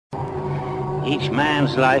Each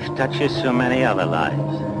man's life touches so many other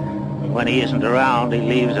lives. When he isn't around, he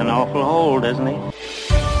leaves an awful hole, doesn't he?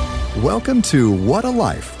 Welcome to What a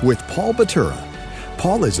Life with Paul Batura.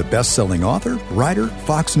 Paul is a best-selling author, writer,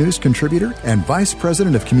 Fox News contributor, and vice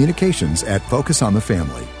president of communications at Focus on the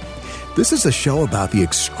Family. This is a show about the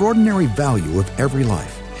extraordinary value of every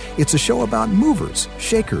life. It's a show about movers,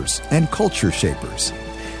 shakers, and culture shapers.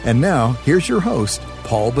 And now, here's your host,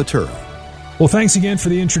 Paul Batura. Well, thanks again for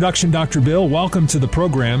the introduction, Dr. Bill. Welcome to the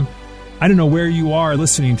program. I don't know where you are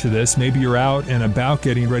listening to this. Maybe you're out and about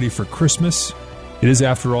getting ready for Christmas. It is,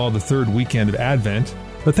 after all, the third weekend of Advent.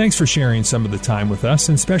 But thanks for sharing some of the time with us.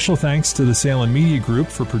 And special thanks to the Salem Media Group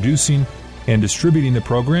for producing and distributing the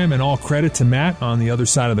program. And all credit to Matt on the other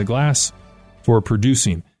side of the glass for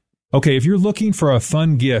producing. Okay, if you're looking for a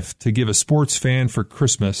fun gift to give a sports fan for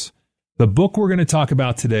Christmas, the book we're going to talk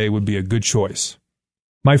about today would be a good choice.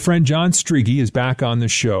 My friend John Strege is back on the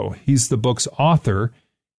show. He's the book's author,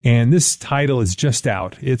 and this title is just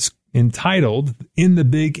out. It's entitled In the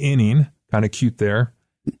Big Inning, kind of cute there,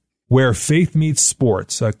 Where Faith Meets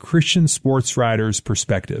Sports, a Christian sports writer's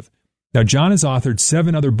perspective. Now, John has authored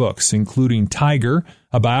 7 other books, including Tiger,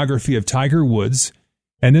 a biography of Tiger Woods,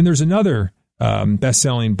 and then there's another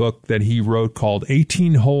best-selling book that he wrote called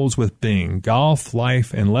 18 Holes with Bing, Golf,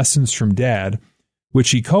 Life, and Lessons from Dad,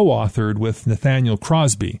 which he co-authored with Nathaniel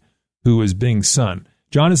Crosby, who is Bing's son.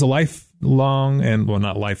 John is a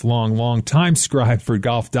long-time scribe for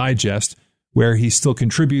Golf Digest, where he still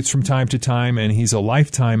contributes from time to time, and he's a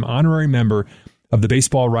lifetime honorary member of the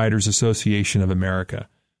Baseball Writers Association of America.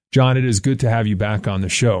 John, it is good to have you back on the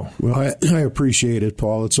show. Well, I appreciate it,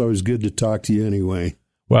 Paul. It's always good to talk to you anyway.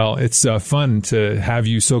 Well, it's fun to have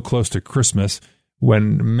you so close to Christmas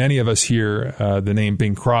when many of us hear the name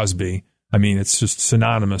Bing Crosby. I mean, it's just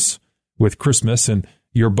synonymous with Christmas, and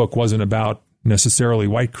your book wasn't about necessarily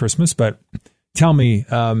white Christmas, but tell me,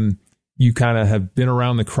 you kind of have been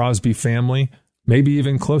around the Crosby family, maybe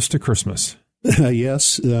even close to Christmas.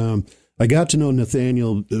 Yes. I got to know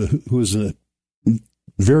Nathaniel, who was a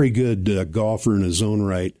very good golfer in his own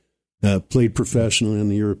right, played professionally on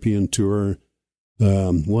the European Tour,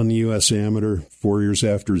 won the U.S. Amateur 4 years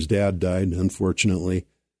after his dad died, unfortunately.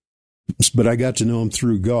 But I got to know him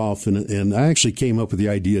through golf, and I actually came up with the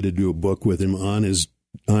idea to do a book with him on his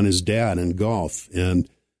dad and golf. And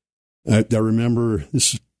I remember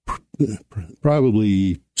this is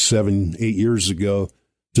probably 7-8 years ago.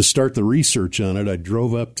 To start the research on it, I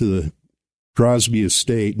drove up to the Crosby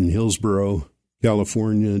estate in Hillsborough,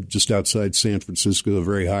 California, just outside San Francisco, a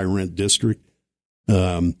very high rent district.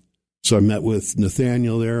 So I met with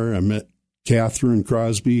Nathaniel there. I met Catherine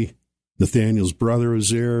Crosby. Nathaniel's brother was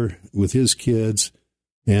there with his kids,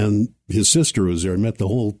 and his sister was there. I met the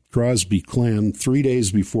whole Crosby clan 3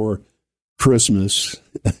 days before Christmas,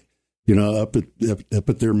 up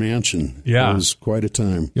at their mansion. Yeah. It was quite a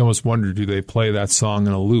time. You almost wonder, do they play that song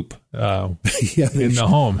in a loop in the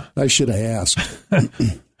home? I should have asked.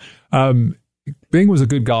 Bing was a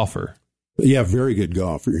good golfer. Yeah, very good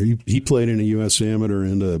golfer. He played in a U.S. Amateur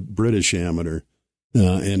and a British Amateur.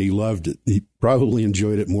 And he loved it. He probably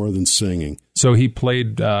enjoyed it more than singing. So he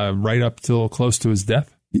played right up till close to his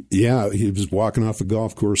death? Yeah, he was walking off a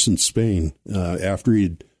golf course in Spain after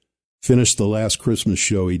he'd finished the last Christmas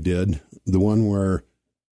show he did, the one where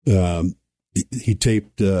he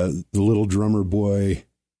taped The Little Drummer Boy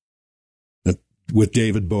with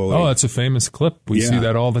David Bowie. Oh, that's a famous clip. We see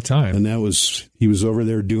that all the time. And he was over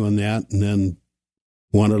there doing that, and then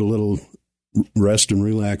wanted a little rest and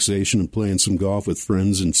relaxation and playing some golf with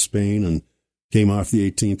friends in Spain, and came off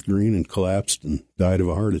the 18th green and collapsed and died of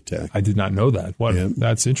a heart attack. I did not know that.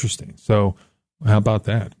 That's interesting. So how about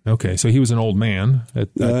that? Okay, so he was an old man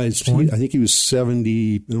at that point? I think he was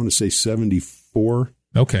 70, I want to say 74.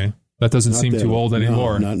 Okay, that doesn't seem too old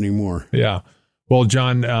anymore. No, not anymore. Yeah. Well,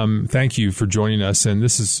 John, thank you for joining us, and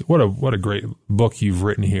this is what a great book you've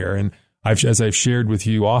written here. And as I've shared with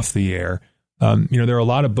you off the air, there are a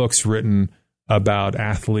lot of books written about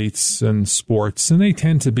athletes and sports, and they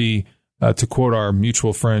tend to be, to quote our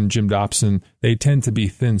mutual friend Jim Dobson, they tend to be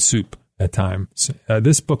thin soup at times.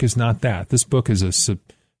 This book is not that. This book is a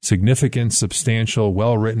significant, substantial,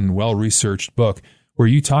 well-written, well-researched book where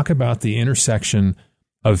you talk about the intersection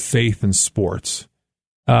of faith and sports.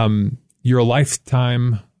 You're a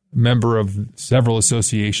lifetime member of several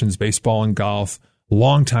associations, baseball and golf,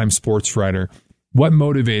 longtime sports writer. What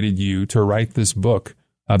motivated you to write this book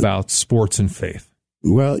about sports and faith?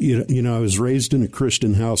 Well, I was raised in a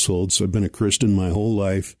Christian household, so I've been a Christian my whole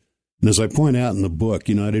life. And as I point out in the book,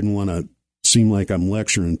 I didn't want to seem like I'm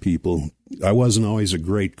lecturing people. I wasn't always a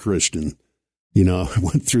great Christian. I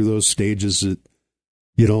went through those stages that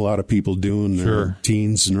a lot of people do in their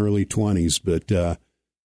teens and early 20s. But,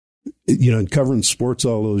 covering sports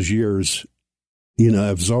all those years,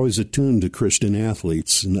 I was always attuned to Christian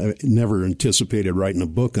athletes, and I never anticipated writing a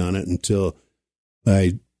book on it until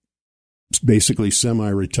I basically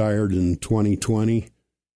semi-retired in 2020.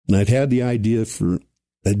 And I'd had the idea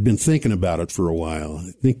I'd been thinking about it for a while.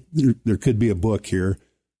 I think there could be a book here,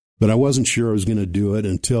 but I wasn't sure I was going to do it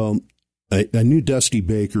until I knew Dusty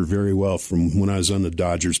Baker very well from when I was on the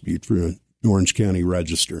Dodgers beat for the Orange County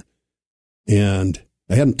Register. And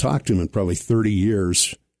I hadn't talked to him in probably 30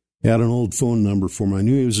 years. I had an old phone number for him. I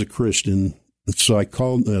knew he was a Christian. So I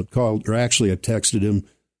called, or actually I texted him,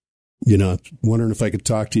 wondering if I could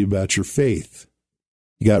talk to you about your faith.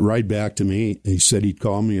 He got right back to me. He said he'd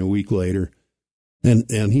call me a week later.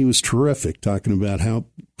 And he was terrific, talking about how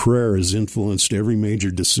prayer has influenced every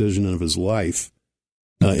major decision of his life,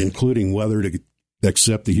 including whether to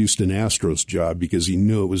accept the Houston Astros job, because he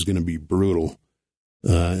knew it was going to be brutal.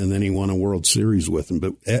 And then he won a World Series with him.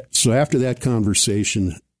 But so after that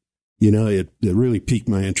conversation, it really piqued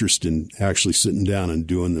my interest in actually sitting down and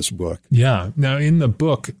doing this book. Yeah. Now, in the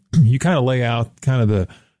book, you kind of lay out kind of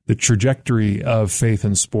the trajectory of faith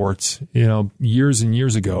in sports. Years and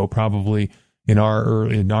years ago, probably in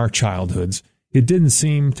our childhoods, it didn't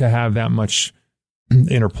seem to have that much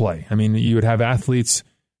interplay. I mean, you would have athletes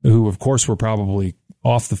who, of course, were probably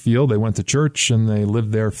off the field. They went to church and they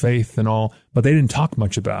lived their faith and all, but they didn't talk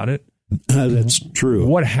much about it. That's true.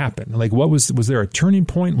 What happened? Like, was there a turning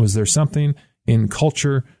point? Was there something in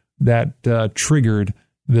culture that triggered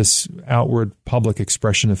this outward public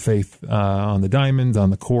expression of faith on the diamond, on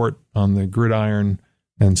the court, on the gridiron,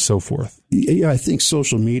 and so forth? Yeah, I think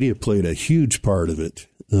social media played a huge part of it.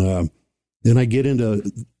 And I get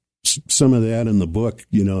into some of that in the book,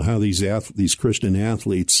 how these Christian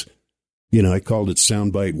athletes, I called it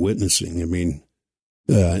soundbite witnessing. I mean,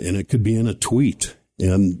 and it could be in a tweet.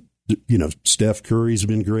 And, Steph Curry's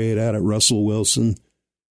been great at it, Russell Wilson.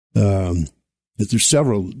 There's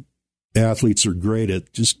several athletes are great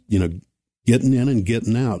at just, getting in and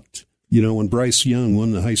getting out. When Bryce Young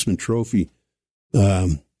won the Heisman Trophy,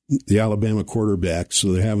 the Alabama quarterback,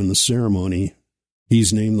 so they're having the ceremony.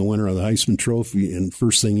 He's named the winner of the Heisman Trophy, and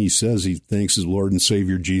first thing he says, he thanks his Lord and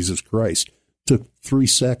Savior Jesus Christ. Took 3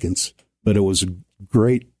 seconds, but it was a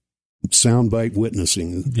great soundbite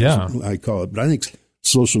witnessing. Yeah, I call it. But I think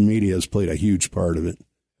social media has played a huge part of it,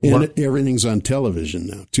 and everything's on television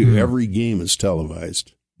now too. Mm-hmm. Every game is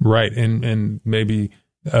televised, right? And maybe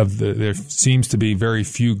there seems to be very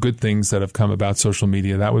few good things that have come about social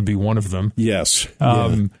media. That would be one of them. Yes.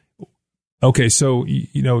 Okay, so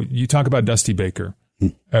you talk about Dusty Baker.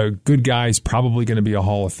 A good guy is probably going to be a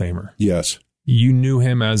Hall of Famer. Yes. You knew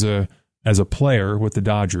him as a player with the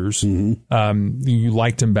Dodgers. Mm-hmm. You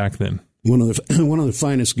liked him back then. One of the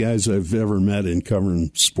finest guys I've ever met in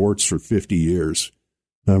covering sports for 50 years.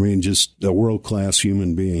 I mean, just a world-class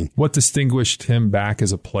human being. What distinguished him back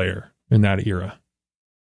as a player in that era?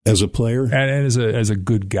 As a player? And as a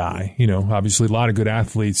good guy. Obviously a lot of good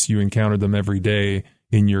athletes, you encountered them every day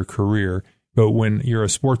in your career. But when you're a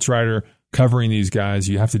sports writer covering these guys,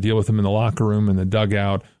 you have to deal with them in the locker room, in the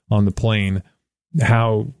dugout, on the plane.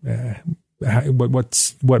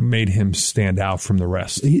 What made him stand out from the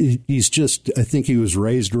rest? He's just, I think he was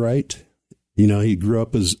raised right. He grew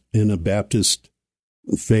up in a Baptist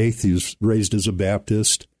faith. He was raised as a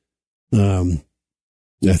Baptist. I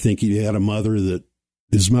think he had a mother that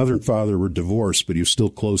his mother and father were divorced, but he was still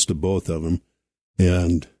close to both of them.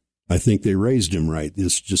 And I think they raised him right.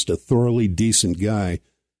 He's just a thoroughly decent guy.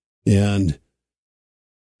 And,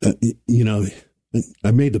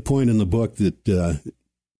 I made the point in the book that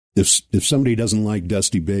if somebody doesn't like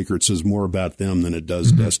Dusty Baker, it says more about them than it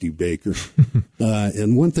does Dusty Baker.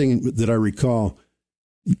 And one thing that I recall,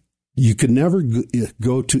 you could never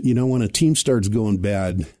go to, when a team starts going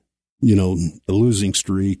bad, a losing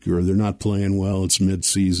streak or they're not playing well, it's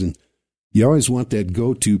midseason, you always want that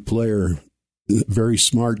go-to player, very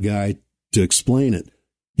smart guy, to explain it.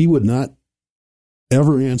 He would not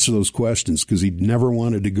ever answer those questions because he never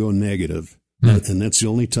wanted to go negative. And that's the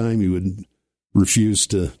only time he would refuse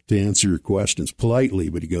to answer your questions politely.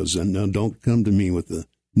 But he goes, no, don't come to me with the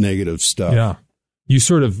negative stuff. Yeah. You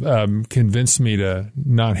sort of convinced me to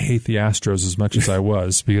not hate the Astros as much as I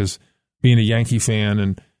was, because being a Yankee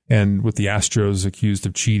fan and with the Astros accused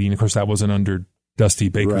of cheating, of course, that wasn't under Dusty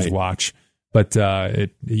Baker's watch. But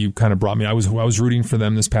you kind of brought me. I was rooting for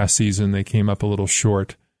them this past season. They came up a little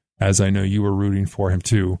short, as I know you were rooting for him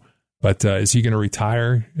too. But is he going to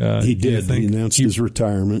retire? He did. He announced his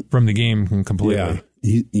retirement from the game completely.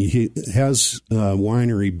 Yeah, he has a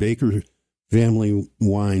winery, Baker family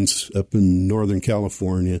wines up in Northern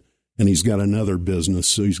California, and he's got another business,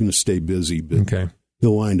 so he's going to stay busy, but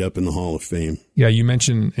he'll wind up in the Hall of Fame. Yeah, you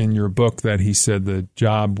mentioned in your book that he said the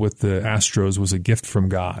job with the Astros was a gift from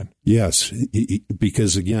God. Yes,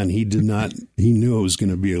 because, again, he knew it was going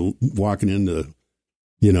to be walking into,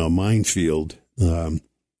 a minefield.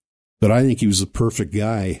 But I think he was the perfect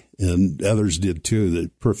guy, and others did too, the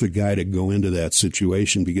perfect guy to go into that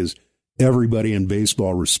situation because everybody in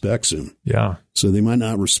baseball respects him. Yeah. So they might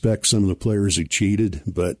not respect some of the players who cheated,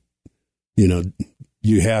 but,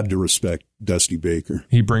 you had to respect Dusty Baker.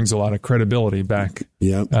 He brings a lot of credibility back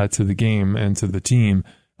to the game and to the team.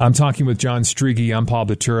 I'm talking with John Strege. I'm Paul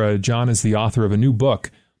Batura. John is the author of a new book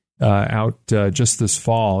out just this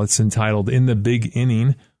fall. It's entitled In the Big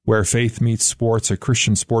Inning, Where Faith Meets Sports, a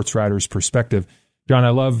Christian sports writer's perspective. John, I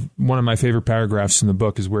love one of my favorite paragraphs in the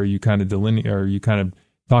book is where you kind of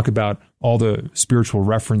talk about all the spiritual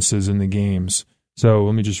references in the games. So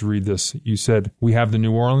let me just read this. You said, we have the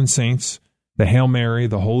New Orleans Saints, the Hail Mary,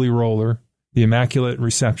 the Holy Roller, the Immaculate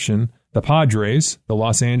Reception, the Padres, the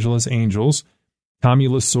Los Angeles Angels, Tommy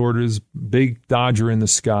Lasorda's Big Dodger in the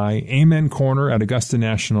Sky, Amen Corner at Augusta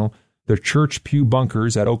National, the Church Pew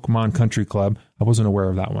Bunkers at Oakmont Country Club. I wasn't aware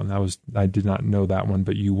of that one. I did not know that one,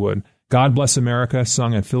 but you would. God Bless America,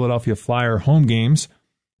 sung at Philadelphia Flyer home games,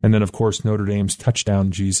 and then, of course, Notre Dame's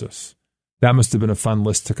Touchdown Jesus. That must have been a fun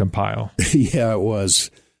list to compile. Yeah, it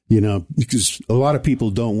was. Because a lot of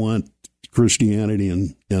people don't want Christianity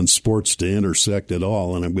and sports to intersect at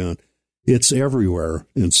all, and I'm going, it's everywhere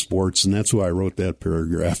in sports, and that's why I wrote that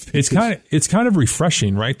paragraph. It's kind of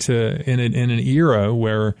refreshing, right? In an era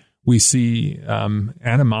where we see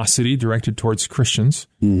animosity directed towards Christians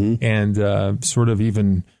and sort of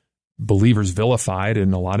even believers vilified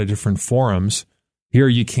in a lot of different forums. Here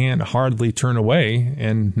you can't hardly turn away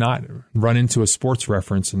and not run into a sports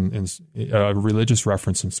reference and a religious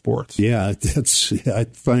reference in sports. Yeah, I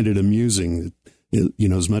find it amusing.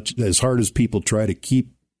 As hard as people try to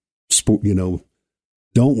keep sport,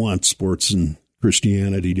 don't want sports and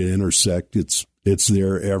Christianity to intersect. It's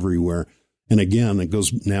there everywhere. And again, it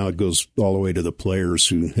goes all the way to the players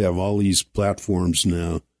who have all these platforms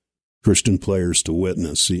now, Christian players to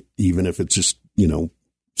witness, even if it's just,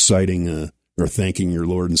 citing or thanking your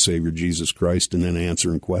Lord and Savior Jesus Christ and then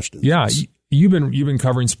answering questions. Yeah, you've been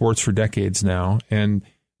covering sports for decades now, and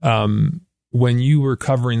when you were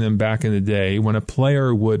covering them back in the day, when a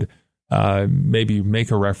player would maybe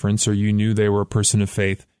make a reference or you knew they were a person of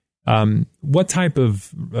faith, what type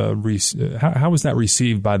of how was that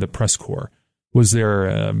received by the press corps? Was there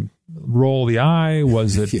a roll of the eye?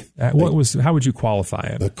 Was it how would you qualify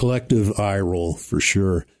it? A collective eye roll for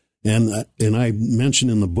sure. And I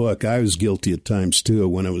mentioned in the book, I was guilty at times too.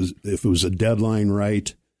 If it was a deadline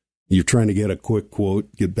right, you're trying to get a quick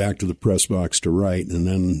quote, get back to the press box to write, and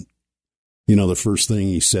then, the first thing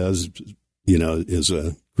he says, is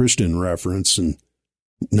a Christian reference, and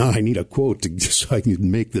now I need a quote so I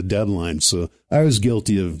can make the deadline. So I was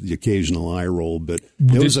guilty of the occasional eye roll, but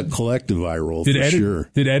it was a collective eye roll for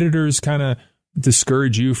sure. Did editors kind of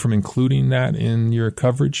discourage you from including that in your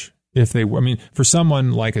coverage? For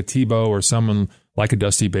someone like a Tebow or someone like a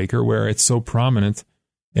Dusty Baker, where it's so prominent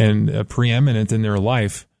and preeminent in their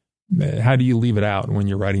life, how do you leave it out when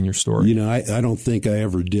you're writing your story? I don't think I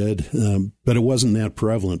ever did, but it wasn't that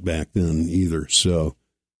prevalent back then either. So,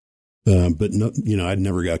 but no, I'd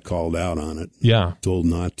never got called out on it. Yeah, told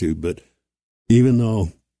not to. But even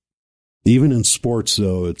in sports,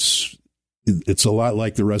 though, it's a lot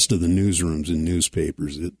like the rest of the newsrooms and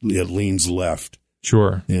newspapers. It leans left.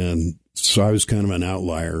 Sure. And so I was kind of an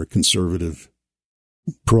outlier, a conservative,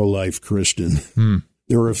 pro-life Christian.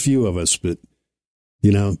 There were a few of us, but,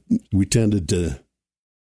 we tended to,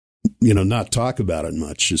 not talk about it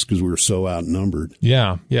much just because we were so outnumbered.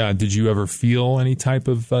 Yeah, yeah. Did you ever feel any type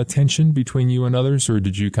of tension between you and others, or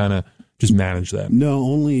did you kind of just manage that? No,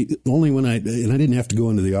 only when I didn't have to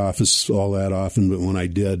go into the office all that often, but when I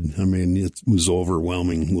did, it was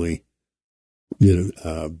overwhelmingly,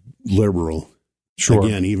 liberal. Sure.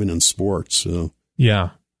 Again, even in sports. So, yeah.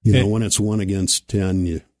 When it's 1 against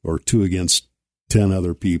 10 or 2 against 10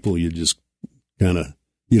 other people, you just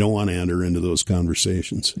you don't want to enter into those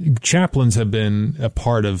conversations. Chaplains have been a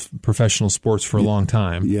part of professional sports for a long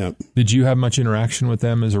time. Yeah. Did you have much interaction with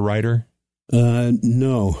them as a writer?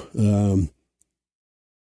 No.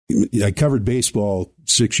 I covered baseball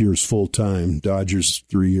 6 years full time, Dodgers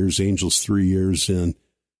 3 years, Angels 3 years. And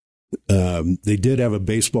they did have a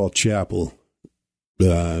baseball chapel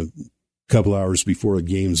a couple hours before the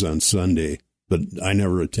games on Sunday, but I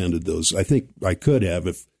never attended those. I think I could have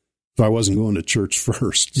if I wasn't going to church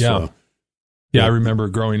first. Yeah. Yeah, I remember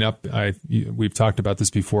growing up. We've talked about this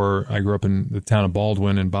before. I grew up in the town of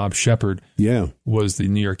Baldwin, and Bob Shepard was the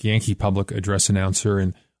New York Yankee public address announcer.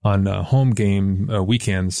 And on home game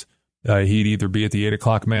weekends, he'd either be at the 8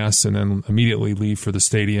 o'clock mass and then immediately leave for the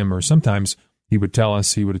stadium, or sometimes he would tell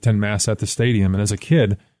us he would attend mass at the stadium. And as a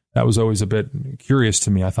kid, that was always a bit curious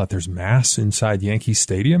to me. I thought, there's mass inside Yankee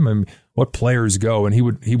Stadium? I mean, what players go? And he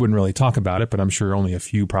wouldn't really talk about it, but I'm sure only a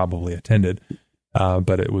few probably attended.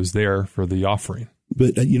 But it was there for the offering.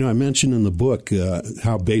 But, I mentioned in the book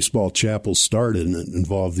how Baseball Chapel started, and it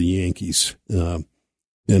involved the Yankees. And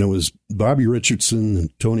it was Bobby Richardson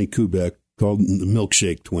and Tony Kubek, called the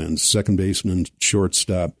Milkshake Twins, second baseman,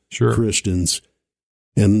 shortstop, Christians.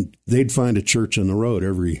 And they'd find a church on the road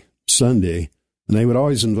every Sunday, and they would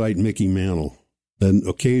always invite Mickey Mantle. And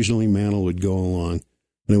occasionally Mantle would go along.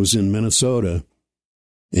 And it was in Minnesota.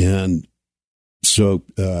 And so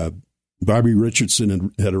Bobby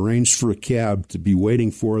Richardson had arranged for a cab to be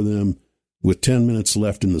waiting for them with 10 minutes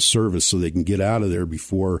left in the service so they can get out of there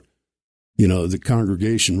before, the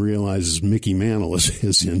congregation realizes Mickey Mantle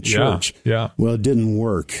is in church. Yeah. Well, it didn't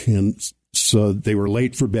work. And so they were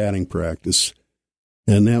late for batting practice.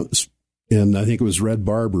 And I think it was Red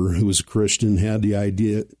Barber, who was a Christian, had the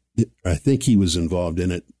idea. I think he was involved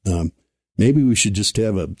in it. Maybe we should just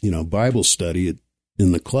have a, Bible study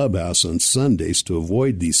in the clubhouse on Sundays to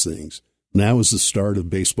avoid these things. And that was the start of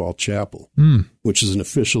Baseball Chapel, which is an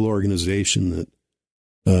official organization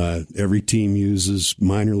that every team uses,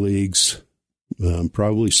 minor leagues,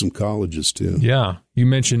 probably some colleges too. Yeah. You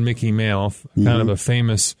mentioned Mickey Mantle, kind of a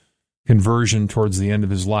famous conversion towards the end of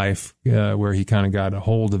his life, where he kind of got a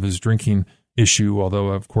hold of his drinking issue, although,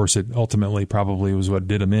 of course, it ultimately probably was what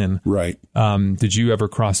did him in. Right. Did you ever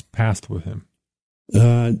cross paths with him?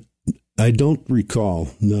 I don't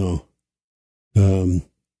recall, no.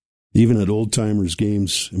 Even at Old Timers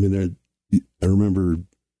games, I remember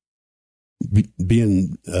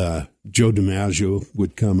being Joe DiMaggio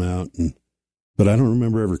would come out, but I don't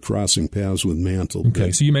remember ever crossing paths with Mantle.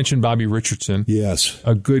 Okay, so you mentioned Bobby Richardson. Yes.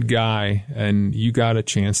 A good guy, and you got a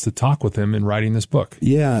chance to talk with him in writing this book.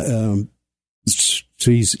 Yeah, so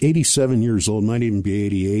he's 87 years old, might even be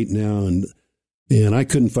 88 now, and I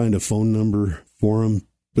couldn't find a phone number for him.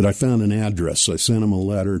 But I found an address. So I sent him a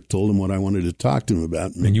letter, told him what I wanted to talk to him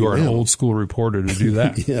about. And you are an old school reporter to do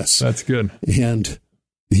that. Yes. That's good. And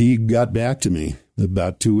he got back to me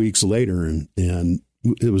about 2 weeks later, and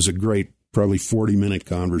it was a great, probably 40-minute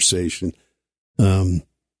conversation.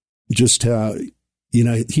 Just how,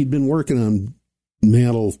 he'd been working on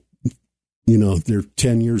Mantle, they're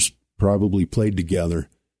 10 years probably played together,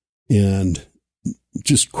 and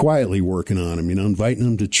just quietly working on him, inviting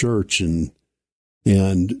him to church and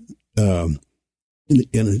I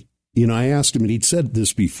asked him, and he'd said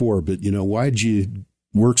this before, but, why'd you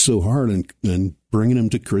work so hard on bringing him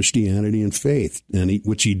to Christianity and faith? And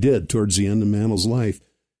which he did towards the end of Mantle's life.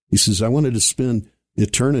 He says, I wanted to spend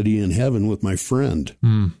eternity in heaven with my friend.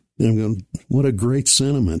 And I'm going, what a great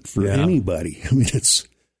sentiment for anybody. It's,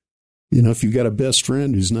 if you've got a best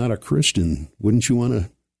friend who's not a Christian, wouldn't you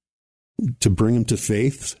want to bring him to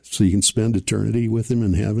faith so you can spend eternity with him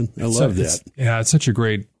in heaven? I love that. It's such a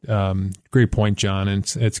great point, John.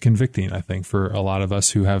 And it's convicting, I think, for a lot of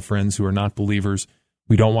us who have friends who are not believers.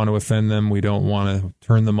 We don't want to offend them. We don't want to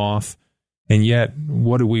turn them off. And yet,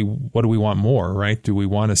 what do we want more, right? Do we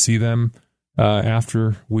want to see them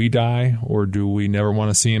after we die, or do we never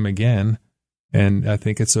want to see them again? And I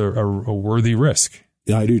think it's a worthy risk.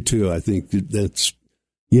 Yeah, I do too. I think that's,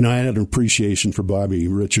 I had an appreciation for Bobby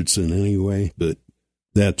Richardson anyway, but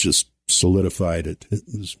that just solidified it.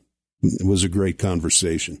 It was a great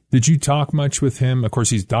conversation. Did you talk much with him? Of course,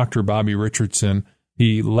 he's Dr. Bobby Richardson.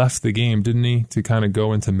 He left the game, didn't he, to kind of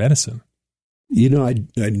go into medicine? I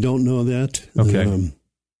don't know that. Okay.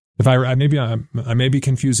 If I may be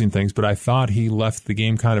confusing things, but I thought he left the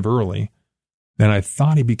game kind of early, and I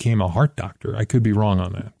thought he became a heart doctor. I could be wrong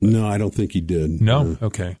on that. No, I don't think he did. No?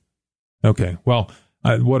 Okay. Well,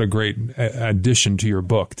 what a great addition to your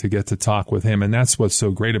book to get to talk with him. And that's what's so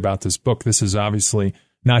great about this book. This is obviously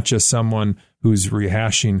not just someone who's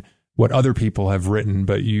rehashing what other people have written,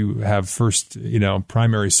 but you have first,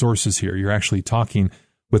 primary sources here. You're actually talking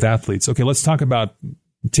with athletes. Okay, let's talk about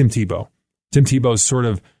Tim Tebow. Tim Tebow's sort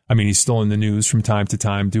of, he's still in the news from time to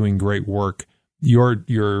time, doing great work.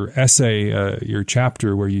 Your essay, your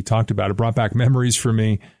chapter where you talked about it brought back memories for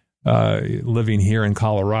me, living here in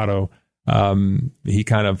Colorado. He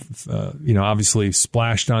kind of, obviously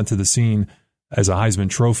splashed onto the scene as a Heisman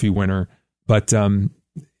Trophy winner. But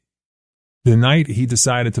the night he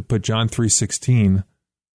decided to put John 3:16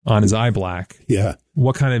 on his eye black. Yeah.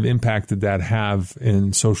 What kind of impact did that have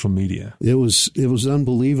in social media? It was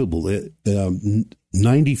unbelievable.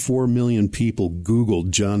 94 million people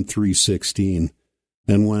Googled John 3:16.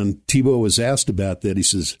 And when Tebow was asked about that, he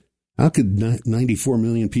says, how could 94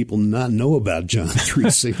 million people not know about John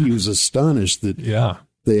 3:16? He was astonished that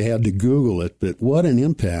they had to Google it. But what an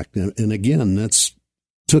impact. And again, that's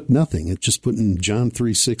took nothing. It just putting John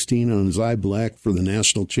 3:16 on his eye black for the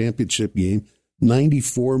national championship game.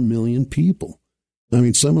 94 million people. I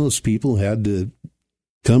mean, some of those people had to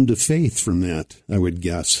come to faith from that, I would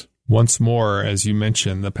guess. Once more, as you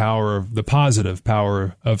mentioned, the positive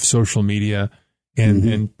power of social media.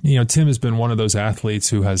 And Tim has been one of those athletes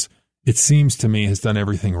who has, it seems to me, has done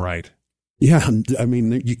everything right. Yeah. I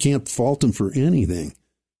mean, you can't fault him for anything.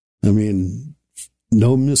 I mean,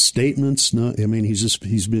 no misstatements. No, I mean,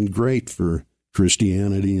 he's been great for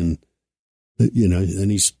Christianity and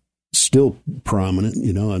he's still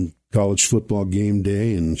prominent, on college football game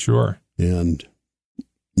day. And sure. And,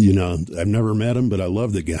 I've never met him, but I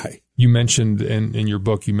love the guy. You mentioned in your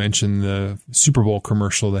book, the Super Bowl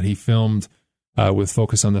commercial that he filmed with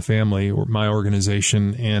Focus on the Family, or my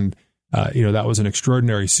organization. And, that was an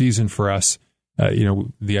extraordinary season for us.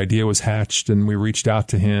 The idea was hatched and we reached out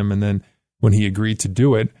to him. And then when he agreed to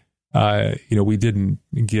do it, we didn't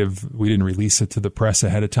release it to the press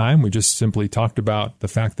ahead of time. We just simply talked about the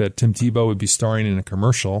fact that Tim Tebow would be starring in a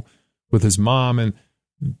commercial with his mom, and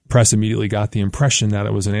press immediately got the impression that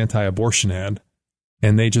it was an anti-abortion ad,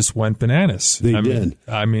 and they just went bananas. They did.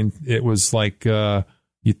 I mean, it was like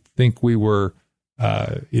you'd think we were,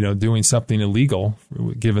 doing something illegal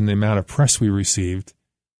given the amount of press we received,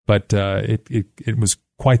 but it was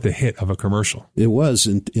quite the hit of a commercial. It was,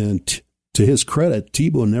 and to his credit,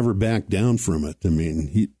 Tebow never backed down from it. I mean,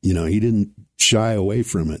 he didn't shy away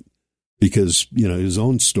from it because, his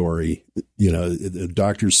own story, the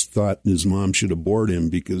doctors thought his mom should abort him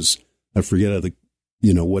because I forget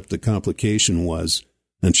what the complication was.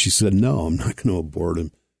 And she said, no, I'm not going to abort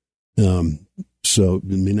him. So,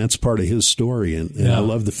 I mean, that's part of his story. And I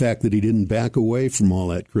love the fact that he didn't back away from all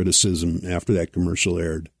that criticism after that commercial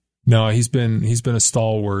aired. No, he's been a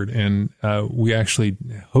stalwart, and we actually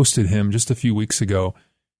hosted him just a few weeks ago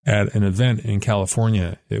at an event in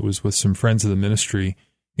California. It was with some friends of the ministry,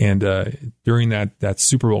 and during that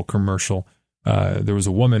Super Bowl commercial, there was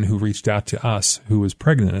a woman who reached out to us who was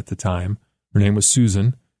pregnant at the time. Her name was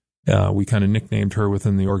Susan. We kind of nicknamed her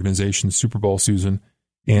within the organization Super Bowl Susan,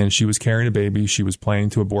 and she was carrying a baby. She was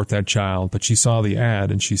planning to abort that child, but she saw the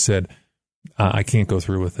ad, and she said, I can't go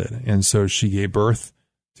through with it. And so she gave birth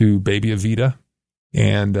to baby Evita,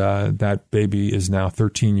 and that baby is now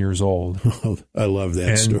 13 years old. Oh, I love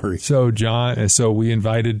that story. So we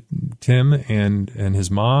invited Tim and his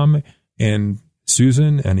mom and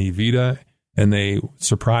Susan and Evita, and they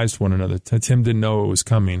surprised one another. Tim didn't know it was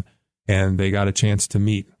coming, and they got a chance to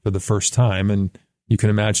meet for the first time, and you can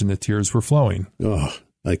imagine the tears were flowing. Oh,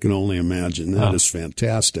 I can only imagine. That is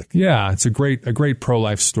fantastic. Yeah, it's a great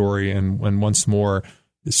pro-life story, and once more,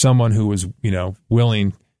 someone who was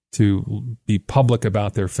willing to be public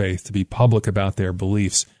about their faith, to be public about their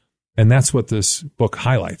beliefs. And that's what this book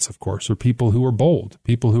highlights, of course, are people who are bold,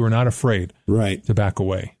 people who are not afraid to back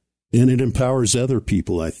away. And it empowers other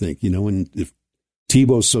people, I think. And if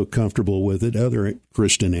Tebow's so comfortable with it, other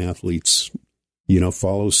Christian athletes,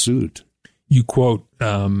 follow suit. You quote,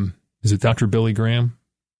 is it Dr. Billy Graham?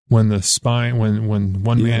 When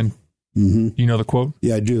one man... Mm-hmm. You know the quote?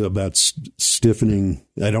 Yeah, I do, about stiffening.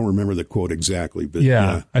 I don't remember the quote exactly, but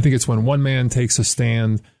yeah. I think it's when one man takes a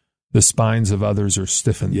stand, the spines of others are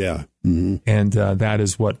stiffened. Yeah. Mm-hmm. And that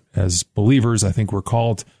is what, as believers, I think we're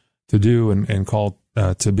called to do and called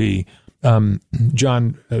to be.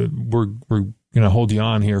 John, we're going to hold you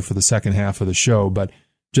on here for the second half of the show, but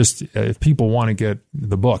just if people want to get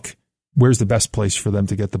the book, where's the best place for them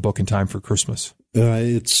to get the book in time for Christmas?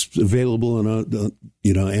 It's available on,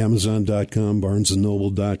 Amazon.com,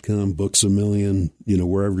 BarnesandNoble.com, Books A Million,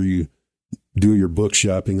 wherever you do your book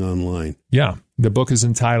shopping online. Yeah. The book is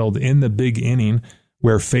entitled In the Big Inning,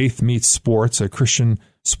 Where Faith Meets Sports, a Christian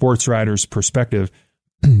Sports Writer's Perspective.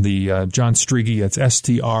 The John Strege, it's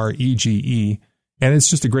Strege. And it's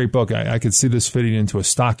just a great book. I could see this fitting into a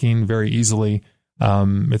stocking very easily.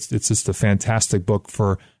 It's just a fantastic book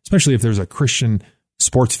especially if there's a Christian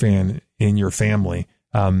sports fan in your family.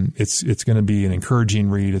 It's going to be an encouraging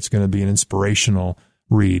read. It's going to be an inspirational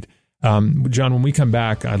read. John, when we come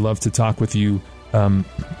back, I'd love to talk with you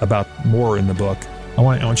about more in the book. I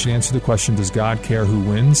want you to answer the question, does God care who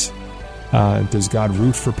wins? Does God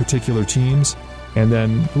root for particular teams? And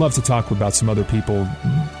then I'd love to talk about some other people,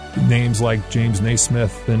 names like James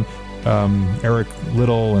Naismith and Eric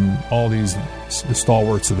Liddell, and all these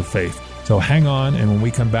stalwarts of the faith. So hang on, and when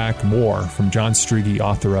we come back, more from John Strege,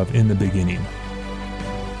 author of In the Beginning.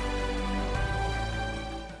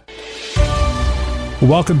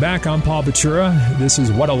 Welcome back. I'm Paul Batura. This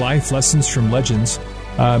is What a Life, Lessons from Legends.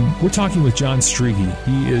 We're talking with John Strege.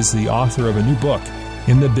 He is the author of a new book,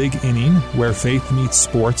 In the Big Inning, Where Faith Meets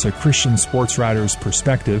Sports, a Christian sports writer's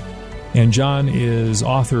perspective. And John is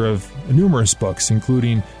author of numerous books,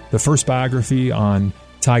 including the first biography on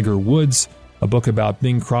Tiger Woods, a book about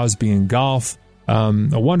Bing Crosby and golf, a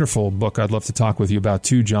wonderful book I'd love to talk with you about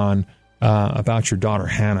too, John, about your daughter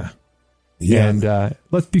Hannah. Yeah. And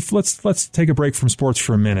let's take a break from sports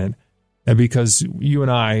for a minute, because you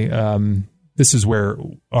and I, this is where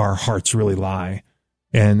our hearts really lie,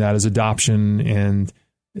 and that is adoption. And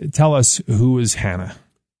tell us, who is Hannah?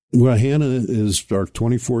 Well, Hannah is our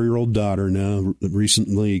 24-year-old daughter now,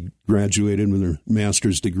 recently graduated with her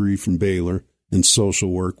master's degree from Baylor in social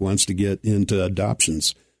work, wants to get into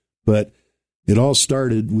adoptions. But it all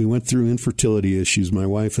started, we went through infertility issues, my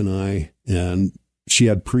wife and I, and she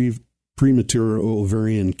had premature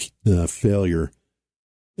ovarian failure.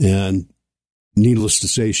 And needless to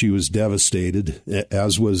say, she was devastated,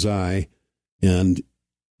 as was I. And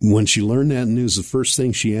when she learned that news, the first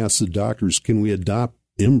thing she asked the doctors, can we adopt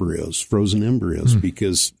embryos, frozen embryos,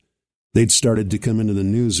 because they'd started to come into the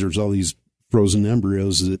news. There's all these frozen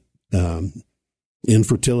embryos that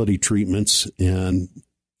infertility treatments, and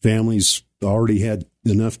families already had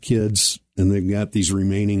enough kids, and they've got these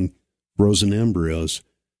remaining frozen embryos.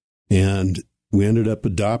 And we ended up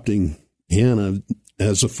adopting Hannah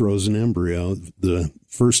as a frozen embryo, the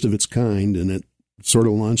first of its kind, and it sort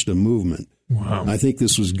of launched a movement. Wow. I think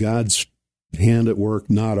this was God's hand at work,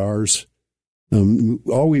 not ours.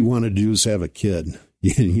 All we wanted to do is have a kid,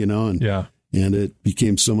 you know, and it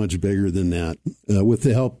became so much bigger than that. With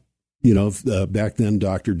the help, back then,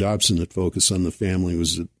 Dr. Dobson at Focus on the Family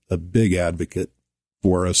was a big advocate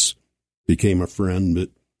for us, became a friend.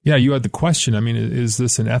 But yeah, you had the question. I mean, is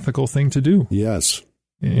this an ethical thing to do? Yes.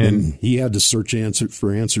 And he had to search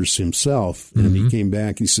for answers himself. And he came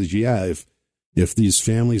back, he says, yeah, if these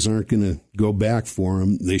families aren't going to go back for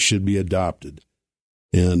them, they should be adopted.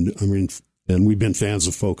 And I mean, and we've been fans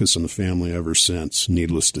of Focus on the Family ever since,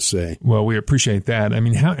 needless to say. Well, we appreciate that. I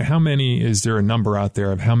mean, how many, is there a number out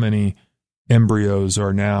there of how many embryos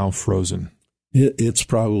are now frozen? It's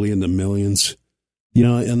probably in the millions.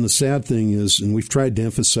 And the sad thing is, and we've tried to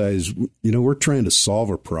emphasize, we're trying to solve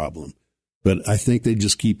a problem, but I think they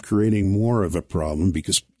just keep creating more of a problem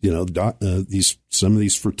because, some of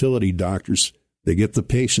these fertility doctors, they get the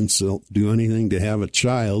patients, they'll do anything to have a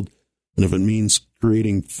child. And if it means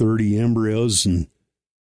creating 30 embryos and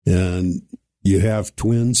you have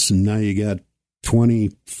twins and now you got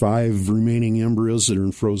 25 remaining embryos that are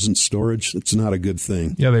in frozen storage, it's not a good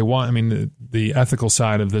thing. Yeah, they want, I mean, the ethical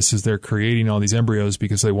side of this is they're creating all these embryos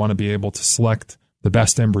because they want to be able to select the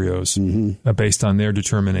best embryos based on their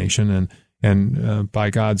determination. And by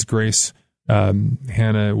God's grace,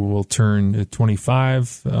 Hannah will turn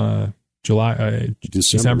 25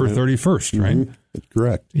 December 31st, right?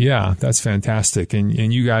 Correct. Yeah, that's fantastic.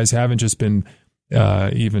 And you guys haven't just been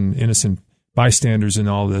even innocent bystanders in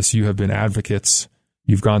all this. You have been advocates.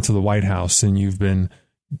 You've gone to the White House and you've been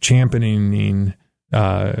championing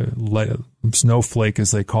snowflake,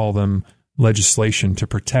 as they call them, legislation to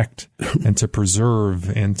protect and to preserve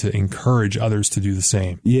and to encourage others to do the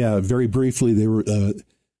same. Yeah, very briefly,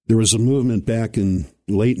 there was a movement back in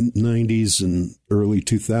late 90s and early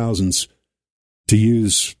 2000s to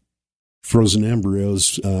use frozen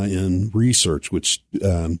embryos in research, which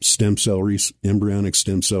embryonic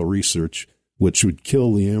stem cell research, which would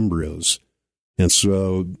kill the embryos. And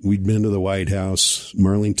so we'd been to the White House.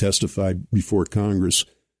 Marlene testified before Congress.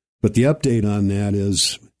 But the update on that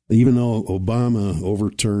is, even though Obama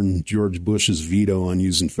overturned George Bush's veto on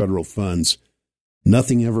using federal funds,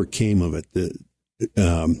 nothing ever came of it.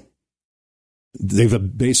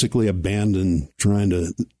 They've basically abandoned trying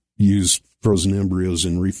to use frozen embryos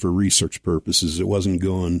for research purposes. It wasn't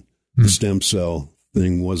going. The stem cell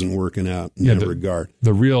thing wasn't working out in that regard.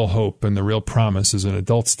 The real hope and the real promise is an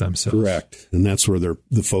adult stem cell. Correct. And that's where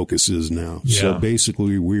the focus is now. Yeah. So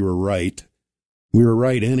basically we were right. We were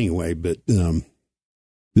right anyway, but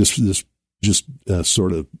this just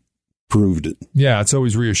sort of proved it. Yeah, it's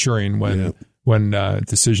always reassuring when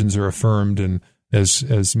decisions are affirmed, and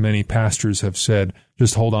as many pastors have said,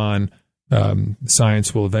 just hold on,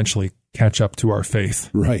 science will eventually catch up to our faith.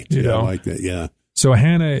 Right. You know? I like that, yeah. So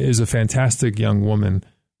Hannah is a fantastic young woman,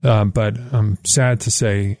 but I'm sad to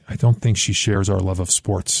say I don't think she shares our love of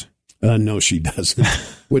sports. No, she doesn't,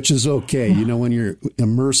 which is okay. When you're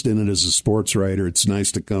immersed in it as a sports writer, it's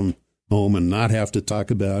nice to come home and not have to talk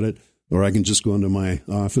about it, or I can just go into my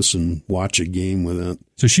office and watch a game with it.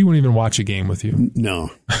 So she wouldn't even watch a game with you? No.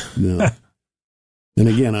 And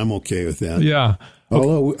again, I'm okay with that. Yeah. Okay.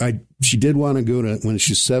 Although she did want to go to, when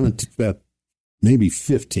she's 17, maybe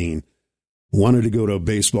 15, wanted to go to a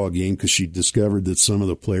baseball game because she discovered that some of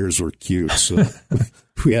the players were cute. So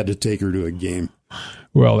we had to take her to a game.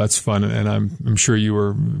 Well, that's fun, and I'm sure you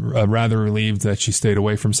were rather relieved that she stayed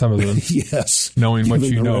away from some of them. Yes, knowing what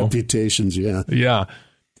you know. Reputations, yeah. Yeah.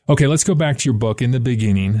 Okay, let's go back to your book. In the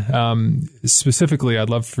beginning, specifically, I'd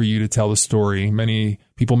love for you to tell the story. Many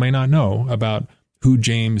people may not know about who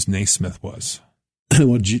James Naismith was.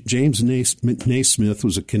 Well, James Naismith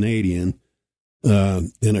was a Canadian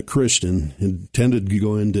and a Christian, intended to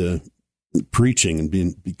go into preaching and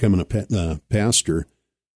becoming a pastor.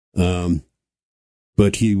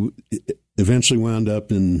 But he eventually wound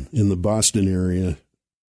up in the Boston area,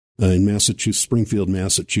 in Massachusetts, Springfield,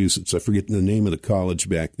 Massachusetts. I forget the name of the college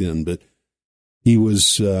back then, but he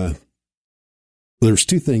was, there's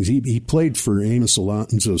two things. He played for Amos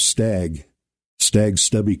Alonzo's Stag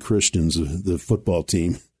Stubby Christians, the football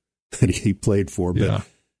team that he played for. But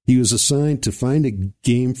he was assigned to find a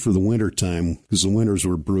game for the wintertime because the winters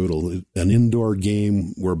were brutal, an indoor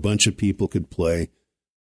game where a bunch of people could play.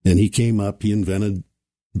 And he invented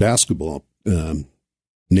basketball,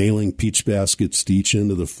 nailing peach baskets to each end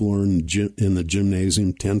of the floor in the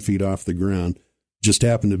gymnasium, 10 feet off the ground. Just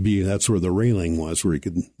happened to be, that's where the railing was, where he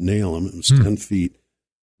could nail them. It was 10 feet.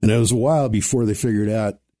 And it was a while before they figured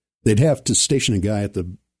out they'd have to station a guy at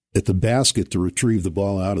the basket to retrieve the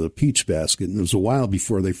ball out of the peach basket. And it was a while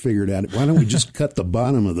before they figured out, why don't we just cut the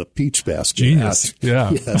bottom of the peach basket Genius. out? Yeah.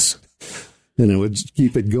 Yes. And it would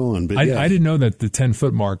keep it going. But I didn't know that the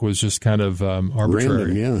 10-foot mark was just kind of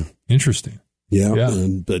arbitrary. Random, yeah. Interesting. Yeah.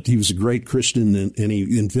 But he was a great Christian, and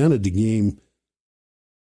he invented the game,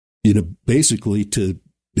 basically to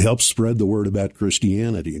help spread the word about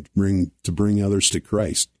Christianity, to bring others to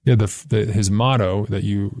Christ. Yeah. His motto that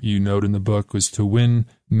you note in the book was to win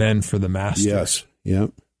men for the master. Yes. Yeah.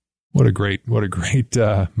 What a great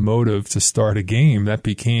motive to start a game that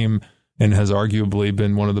became and has arguably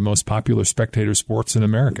been one of the most popular spectator sports in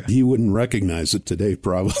America. He wouldn't recognize it today,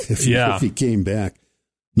 probably, if he came back.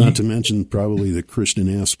 Not to mention, probably the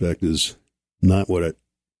Christian aspect is not what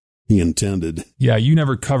he intended. Yeah, you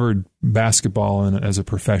never covered basketball as a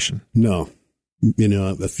profession. No.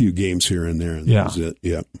 A few games here and there, and that was it.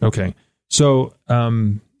 Yeah. Okay. So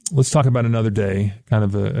let's talk about another day, kind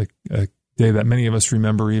of a day that many of us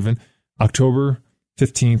remember even, October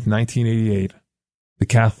 15th, 1988. The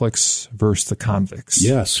Catholics versus the Convicts.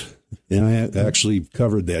 Yes, and I actually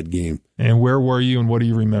covered that game. And where were you, and what do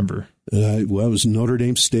you remember? I was in Notre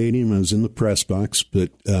Dame Stadium. I was in the press box, but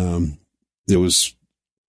there was,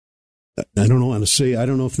 I don't know how to say, I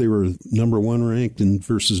don't know if they were number 1 ranked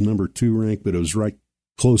versus number 2 ranked, but it was right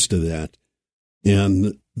close to that.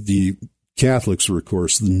 And the Catholics were, of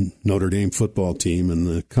course, the Notre Dame football team, and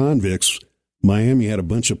the Convicts, Miami had a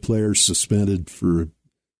bunch of players suspended for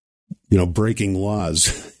breaking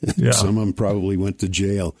laws. Yeah. Some of them probably went to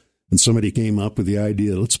jail. And somebody came up with the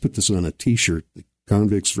idea, let's put this on a T-shirt, the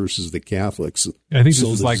Convicts versus the Catholics. I think this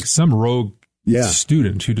was like some rogue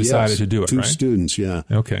student who decided to do it, 2 right? students, yeah.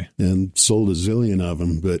 Okay. And sold a zillion of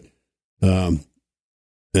them. But,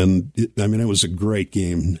 it was a great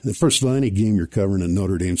game. First of all, any game you're covering at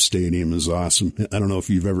Notre Dame Stadium is awesome. I don't know if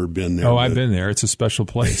you've ever been there. Oh, I've been there. It's a special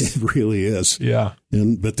place. It really is. Yeah.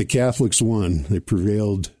 But the Catholics won. They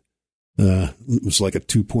prevailed. It was like a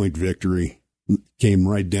 2-point victory. Came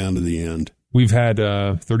right down to the end. We've had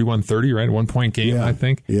 31-30, right? A 1-point game, I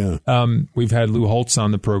think. Yeah. We've had Lou Holtz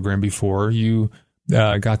on the program before. You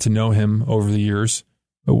got to know him over the years.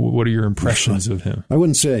 What are your impressions of him? I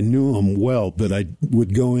wouldn't say I knew him well, but I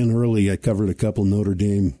would go in early. I covered a couple Notre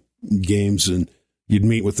Dame games, and you'd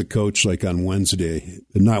meet with the coach like on Wednesday.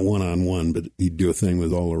 Not one-on-one, but he'd do a thing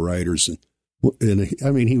with all the writers.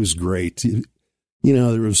 And he was great.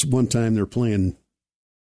 There was one time they were playing,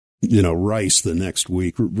 Rice the next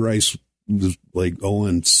week. Rice was like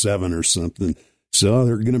 0-7 or something. So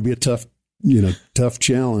they're going to be a tough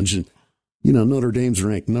challenge. And, Notre Dame's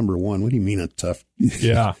ranked number 1. What do you mean a tough?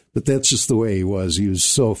 Yeah. But that's just the way he was. He was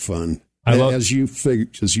so fun. As you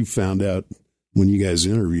found out when you guys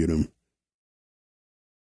interviewed him.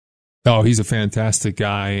 Oh, he's a fantastic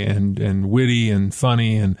guy and witty and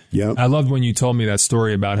funny. And I loved when you told me that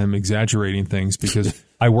story about him exaggerating things, because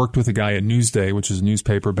I worked with a guy at Newsday, which is a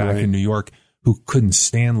newspaper back in New York, who couldn't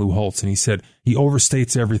stand Lou Holtz. And he said he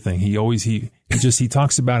overstates everything. He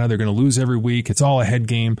talks about how they're going to lose every week. It's all a head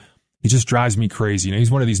game. He just drives me crazy. You know,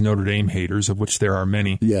 he's one of these Notre Dame haters, of which there are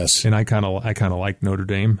many. Yes. And I kind of like Notre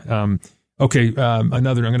Dame. Another. I'm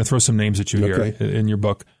going to throw some names at you here in your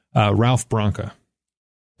book. Ralph Branca.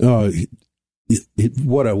 Oh,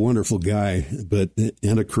 what a wonderful guy,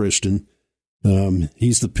 and a Christian.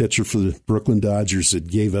 He's the pitcher for the Brooklyn Dodgers that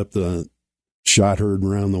gave up the shot heard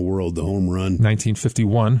around the world, the home run.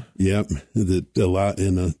 1951. Yep, that allowed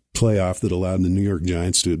in a playoff that allowed the New York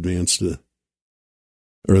Giants to advance to,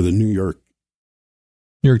 or the New York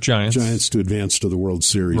Giants to advance to the World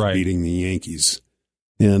Series, beating the Yankees.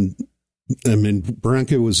 And I mean,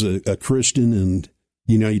 Branca was a Christian, and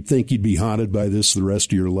you know, you'd think you'd be haunted by this the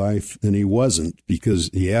rest of your life, and he wasn't,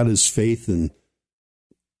 because he had his faith, and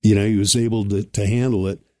you know, he was able to handle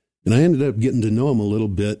it. And I ended up getting to know him a little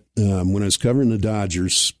bit when I was covering the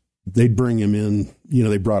Dodgers. They'd bring him in. You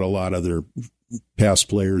know, they brought a lot of their past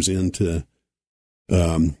players into.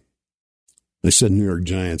 I said New York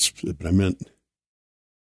Giants, but I meant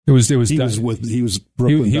he was with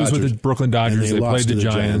the Brooklyn Dodgers. They played the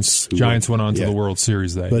Giants. Giants went on to the World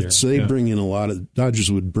Series that year. But so they bring in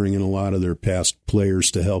Dodgers would bring in a lot of their past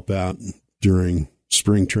players to help out during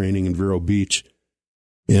spring training in Vero Beach.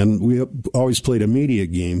 And we always played a media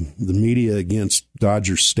game, the media against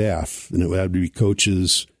Dodger staff, and it had to be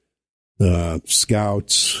coaches,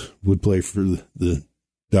 scouts would play for the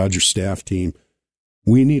Dodger staff team.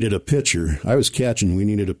 We needed a pitcher. I was catching. We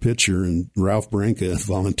needed a pitcher, and Ralph Branca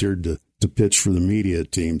volunteered to pitch for the media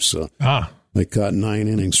team. So I caught 9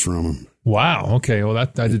 innings from him. Wow. Okay. Well, I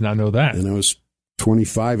did not know that. And I was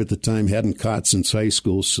 25 at the time, hadn't caught since high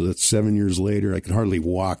school. So that's 7 years later. I could hardly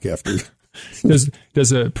walk after.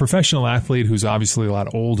 Does a professional athlete who's obviously a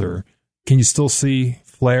lot older, can you still see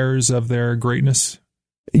flares of their greatness?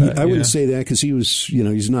 I wouldn't say that, because he was, you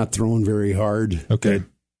know, he's not throwing very hard. Okay.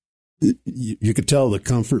 You could tell the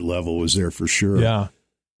comfort level was there for sure. Yeah.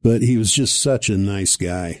 But he was just such a nice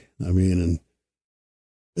guy. I mean,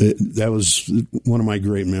 and that was one of my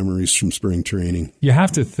great memories from spring training. You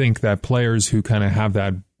have to think that players who kind of have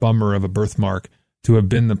that bummer of a birthmark to have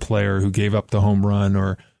been the player who gave up the home run,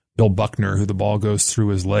 or Bill Buckner, who the ball goes through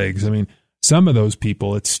his legs. I mean, some of those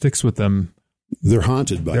people, it sticks with them. They're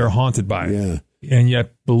haunted by it. Yeah. And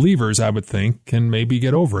yet believers, I would think, can maybe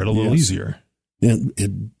get over it a little easier. And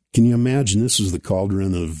can you imagine, this was the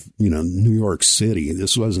cauldron of, you know, New York City.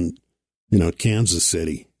 This wasn't, you know, Kansas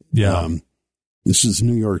City. Yeah. This is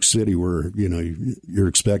New York City, where, you know, you're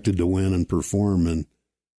expected to win and perform. And,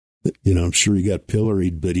 you know, I'm sure he got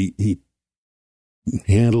pilloried, but he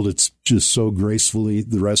handled it just so gracefully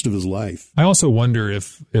the rest of his life. I also wonder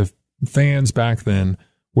if fans back then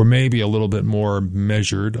were maybe a little bit more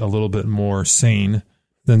measured, a little bit more sane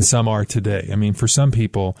than some are today. I mean, for some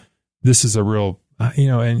people, this is a real, you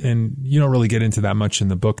know, and you don't really get into that much in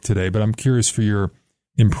the book today, but I'm curious for your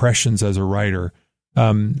impressions as a writer,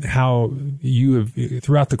 how you have,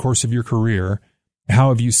 throughout the course of your career, how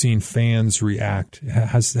have you seen fans react?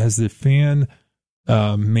 Has the fan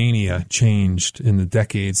mania changed in the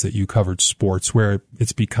decades that you covered sports, where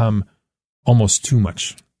it's become almost too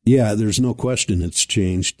much? Yeah, there's no question it's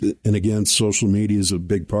changed. And again, social media is a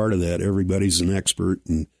big part of that. Everybody's an expert,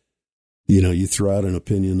 and, you know, you throw out an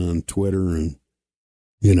opinion on Twitter, and,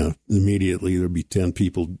 you know, immediately there'll be 10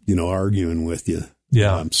 people, you know, arguing with you.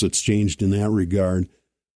 Yeah. So it's changed in that regard.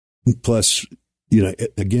 Plus, you know,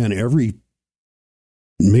 again, every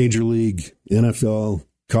major league, NFL,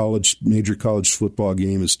 major college football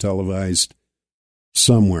game is televised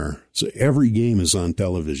somewhere. So every game is on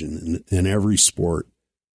television in every sport.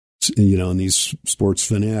 You know, and these sports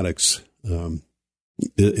fanatics,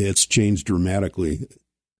 it's changed dramatically.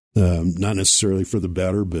 Not necessarily for the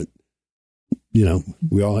better, but, you know,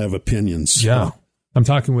 we all have opinions. Yeah. I'm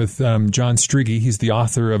talking with John Strege. He's the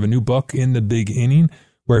author of a new book, In the Big Inning,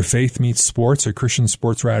 Where Faith Meets Sports, a Christian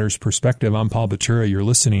sports writer's perspective. I'm Paul Batura. You're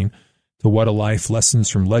listening to What a Life, Lessons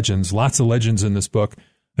from Legends. Lots of legends in this book.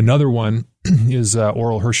 Another one is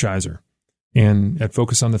Oral Hershiser. And at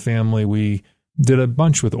Focus on the Family, we did a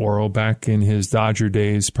bunch with Oral back in his Dodger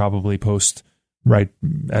days, probably right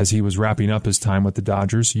as he was wrapping up his time with the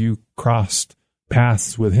Dodgers. You crossed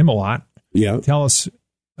paths with him a lot. Yeah. Tell us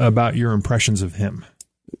about your impressions of him.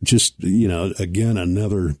 Just, you know, again,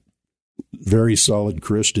 another very solid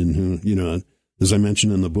Christian who, you know, as I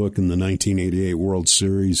mentioned in the book, in the 1988 World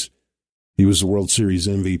Series, he was the World Series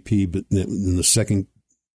MVP, but in the second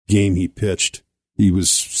game he pitched, he was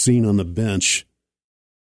seen on the bench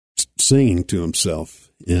singing to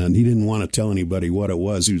himself, and he didn't want to tell anybody what it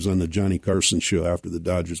was. He was on the Johnny Carson show after the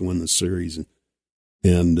Dodgers won the series,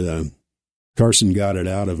 and Carson got it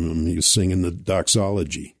out of him. He was singing the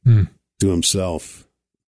doxology to himself.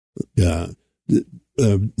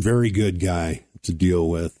 a very good guy to deal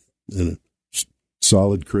with and a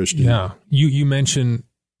solid Christian. Yeah. You mentioned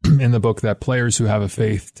in the book that players who have a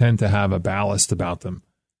faith tend to have a ballast about them,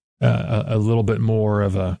 a little bit more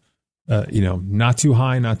of a, not too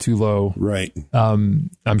high, not too low. Right. I'm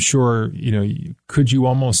sure, could you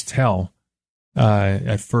almost tell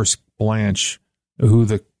at first glance who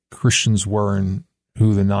the Christians were and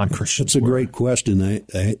who the non-Christians were? That's a great question.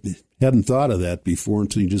 I hadn't thought of that before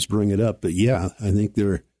until you just bring it up. But yeah, I think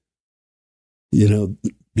they're,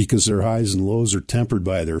 because their highs and lows are tempered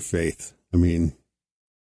by their faith. I mean,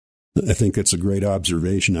 I think that's a great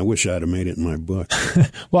observation. I wish I'd have made it in my book.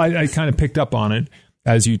 Well, I kind of picked up on it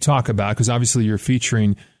as you talk about, because obviously you're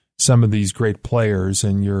featuring some of these great players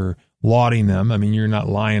and you're lauding them. I mean, you're not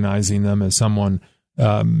lionizing them as someone, they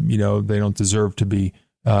don't deserve to be,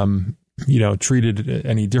 treated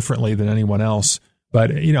any differently than anyone else.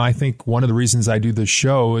 But, I think one of the reasons I do this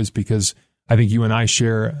show is because I think you and I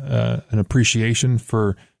share an appreciation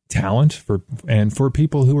for talent for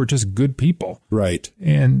people who are just good people. Right.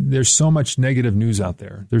 And there's so much negative news out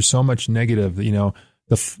there. There's so much negative,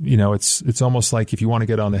 it's almost like if you want to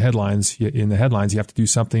get on the headlines, you have to do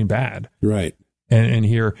something bad. Right. And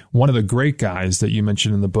here, one of the great guys that you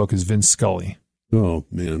mentioned in the book is Vince Scully. Oh,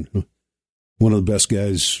 man. One of the best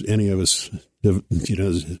guys any of us have,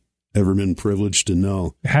 ever been privileged to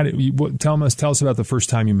know. Tell us about the first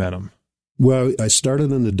time you met him. Well, I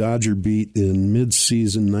started on the Dodger beat in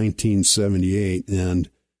mid-season 1978, and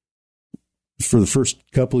for the first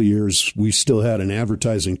couple of years, we still had an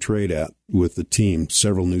advertising trade-out with the team.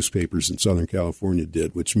 Several newspapers in Southern California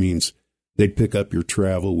did, which means they'd pick up your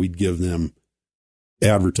travel. We'd give them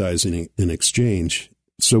advertising in exchange.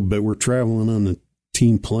 But we're traveling on the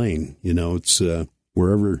team plane. It's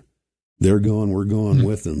wherever they're going, we're going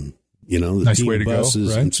with them. The nice team way to buses,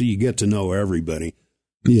 go, right? And so you get to know everybody.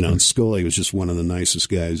 And Scully was just one of the nicest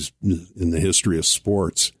guys in the history of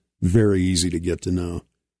sports. Very easy to get to know.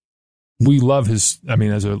 We love his. I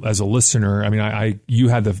mean, as a listener, I mean, you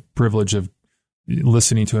had the privilege of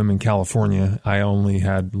listening to him in California. I only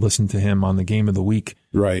had listened to him on the Game of the Week,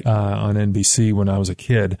 right, on NBC when I was a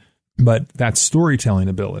kid. But that storytelling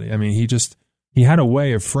ability. I mean, he had a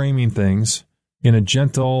way of framing things in a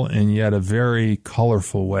gentle and yet a very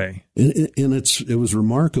colorful way. And it was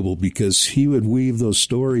remarkable because he would weave those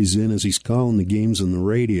stories in as he's calling the games on the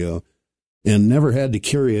radio and never had to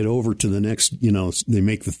carry it over to the next, they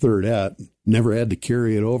make the third act, never had to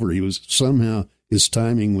carry it over. Somehow his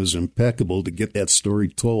timing was impeccable to get that story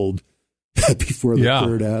told before the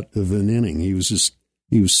third act of an inning. He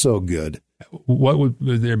was so good. Would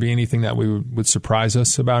there be anything that would surprise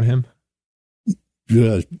us about him?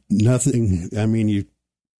 Nothing. I mean,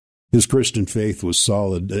 his Christian faith was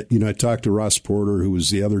solid. I talked to Ross Porter, who was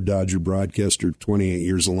the other Dodger broadcaster, 28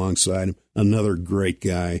 years alongside him. Another great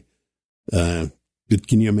guy. Can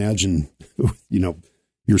you imagine,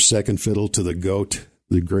 your second fiddle to the GOAT,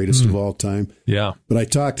 the greatest of all time? Yeah. But I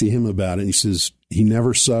talked to him about it, and he says he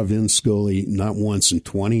never saw Vince Scully, not once in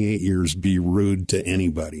 28 years, be rude to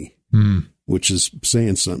anybody. Which is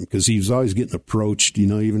saying something, because he was always getting approached,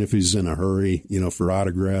 even if he's in a hurry, for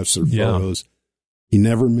autographs or photos. He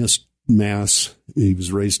never missed Mass. He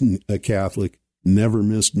was raised a Catholic, never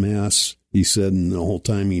missed Mass, he said, and the whole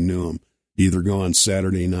time he knew him, either go on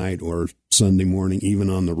Saturday night or Sunday morning, even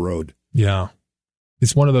on the road. Yeah.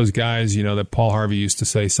 It's one of those guys, that Paul Harvey used to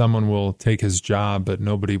say, someone will take his job, but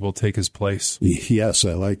nobody will take his place. Yes,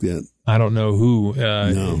 I like that. I don't know who,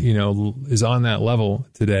 is on that level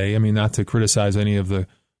today. I mean, not to criticize any of the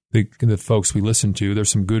folks we listen to. There's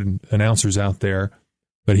some good announcers out there,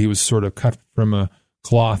 but he was sort of cut from a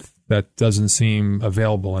cloth that doesn't seem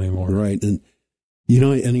available anymore. Right. And,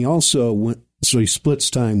 and he also he splits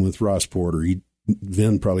time with Ross Porter.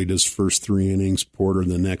 Vin probably does first 3 innings, Porter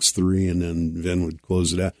the next 3, and then Vin would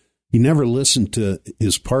close it out. He never listened to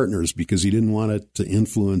his partners because he didn't want it to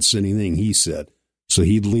influence anything he said. So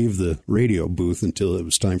he'd leave the radio booth until it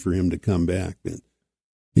was time for him to come back. And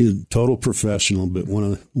he's a total professional, but one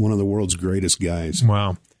of the world's greatest guys.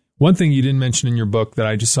 Wow. One thing you didn't mention in your book that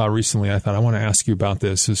I just saw recently, I thought I want to ask you about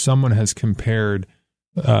this, is someone has compared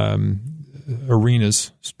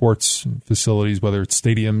arenas, sports facilities, whether it's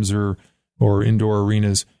stadiums or indoor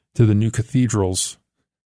arenas, to the new cathedrals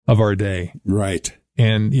of our day. Right.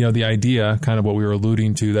 And, the idea, kind of what we were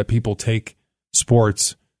alluding to, that people take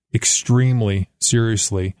sports extremely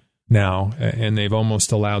seriously now, and they've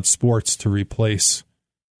almost allowed sports to replace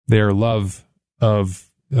their love of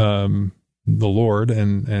the Lord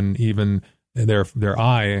and even their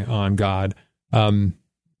eye on God.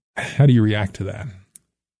 How do you react to that?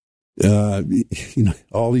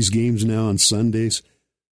 All these games now on Sundays,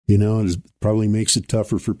 it probably makes it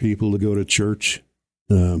tougher for people to go to church.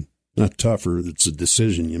 Not tougher, it's a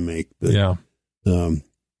decision you make. But, yeah.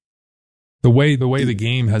 The way the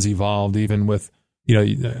game has evolved, even with,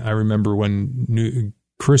 I remember when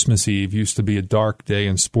Christmas Eve used to be a dark day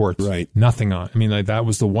in sports. Right. Nothing on. I mean, that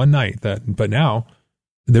was the one night but now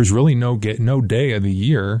there's really no day of the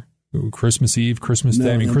year. Christmas Eve, Christmas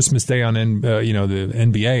Day. I mean, Christmas Day on the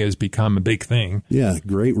NBA has become a big thing. Yeah,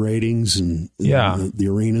 great ratings, and the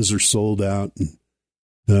arenas are sold out.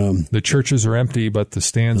 And, the churches are empty, but the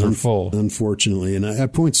stands are full. Unfortunately, and I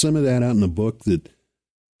point some of that out in the book that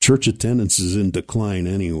church attendance is in decline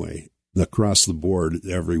anyway, across the board,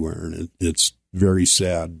 everywhere, and it's very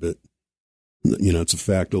sad, but it's a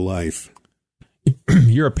fact of life.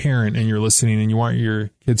 You're a parent and you're listening, and you want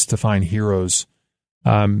your kids to find heroes.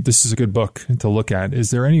 This is a good book to look at. Is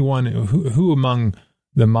there anyone who among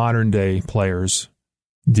the modern day players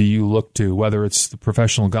do you look to, whether it's the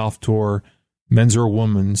professional golf tour, men's or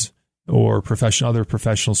women's, or other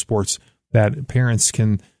professional sports, that parents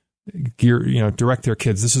can direct their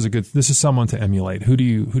kids? This is someone to emulate. Who do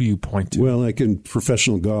you point to? Well, like in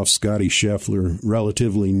professional golf, Scotty Scheffler,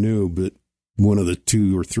 relatively new, but one of the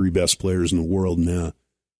 2 or 3 best players in the world now.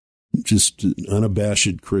 Just an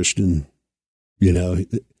unabashed Christian.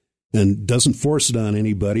 And doesn't force it on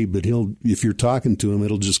anybody, but if you're talking to him,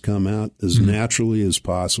 it'll just come out as naturally as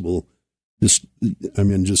possible. Just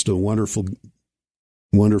a wonderful,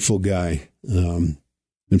 wonderful guy.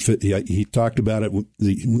 He talked about it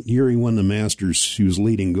the year he won the Masters. He was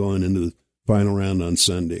leading going into the final round on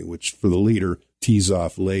Sunday, which for the leader tees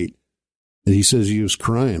off late. And he says he was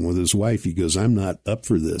crying with his wife. He goes, "I'm not up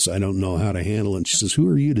for this. I don't know how to handle it." And she says, "Who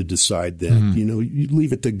are you to decide that? You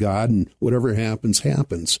leave it to God, and whatever happens,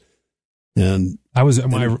 happens." And I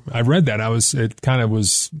read that. I kind of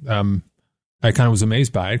was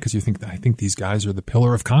amazed by it, because I think these guys are the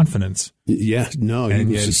pillar of confidence. Yeah, no. And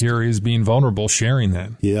yet here he is being vulnerable, sharing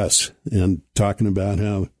that. Yes, and talking about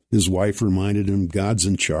how his wife reminded him God's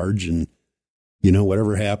in charge, and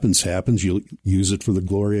whatever happens, you'll use it for the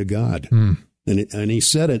glory of God. And he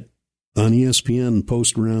said it on ESPN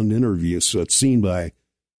post-round interview, so it's seen by,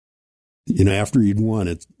 after he'd won,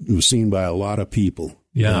 it was seen by a lot of people.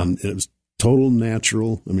 Yeah. And it was total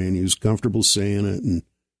natural. I mean, he was comfortable saying it, and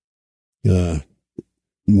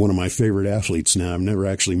one of my favorite athletes now. I've never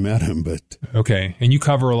actually met him, but... Okay, and you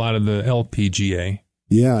cover a lot of the LPGA.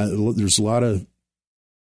 Yeah, there's a lot of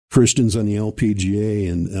Christians on the LPGA,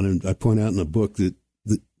 and I point out in the book that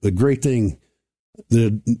the great thing,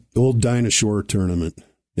 the old Dinosaur tournament,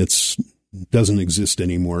 it doesn't exist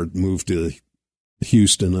anymore. It moved to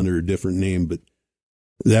Houston under a different name, but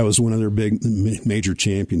that was one of their big major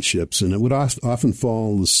championships, and it would often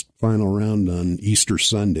fall this final round on Easter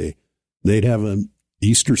Sunday. They'd have an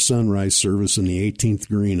Easter sunrise service in the 18th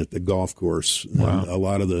green at the golf course. Wow. A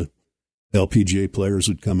lot of the LPGA players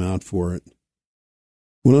would come out for it.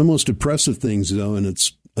 One of the most impressive things, though, and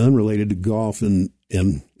it's unrelated to golf, and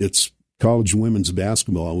it's college women's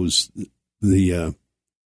basketball, was the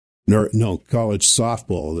college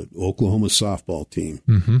softball, the Oklahoma softball team.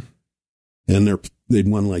 Mm-hmm. And they'd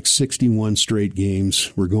won like 61 straight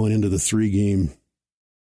games. We're going into the 3-game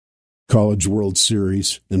College World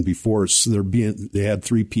Series, and before they had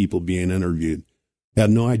 3 people being interviewed.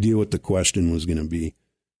 Had no idea what the question was going to be.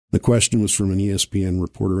 The question was from an ESPN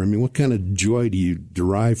reporter. I mean, what kind of joy do you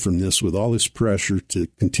derive from this, with all this pressure to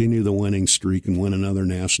continue the winning streak and win another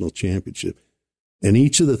national championship? And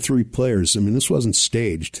each of the 3 players, I mean, this wasn't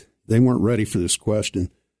staged. They weren't ready for this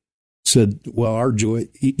question. Said, well, our joy,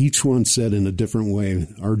 each one said in a different way,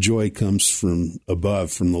 our joy comes from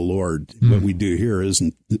above, from the Lord. Mm. What we do here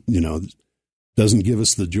isn't, doesn't give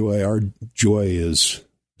us the joy. Our joy is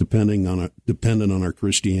dependent on our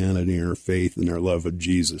Christianity, our faith, and our love of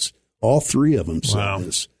Jesus. All 3 of them said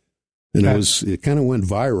this. And it kind of went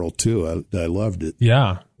viral, too. I loved it.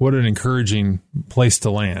 Yeah. What an encouraging place to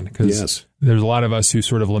land. Because there's a lot of us who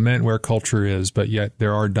sort of lament where culture is, but yet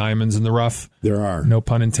there are diamonds in the rough. There are. No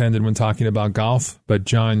pun intended when talking about golf. But,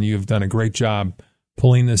 John, you've done a great job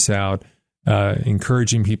pulling this out,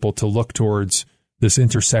 encouraging people to look towards this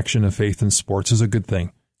intersection of faith and sports is a good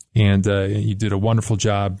thing. And you did a wonderful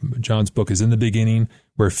job. John's book is In the Beginning,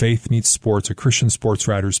 Where Faith Meets Sports, a Christian sports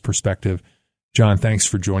writer's perspective. John, thanks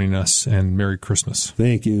for joining us, and Merry Christmas.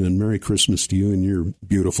 Thank you, and Merry Christmas to you and your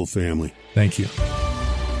beautiful family. Thank you.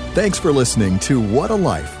 Thanks for listening to What a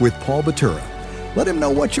Life with Paul Batura. Let him know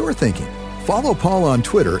what you're thinking. Follow Paul on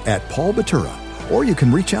Twitter at Paul Batura, or you can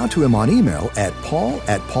reach out to him on email at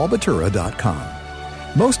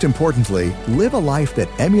paul@paulbatura.com. Most importantly, live a life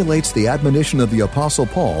that emulates the admonition of the Apostle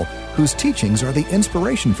Paul, whose teachings are the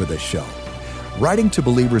inspiration for this show. Writing to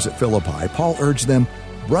believers at Philippi, Paul urged them,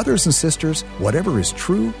 "Brothers and sisters, whatever is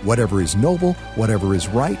true, whatever is noble, whatever is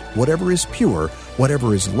right, whatever is pure,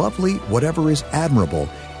 whatever is lovely, whatever is admirable,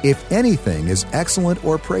 if anything is excellent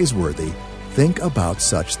or praiseworthy, think about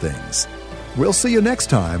such things." We'll see you next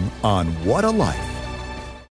time on What a Life.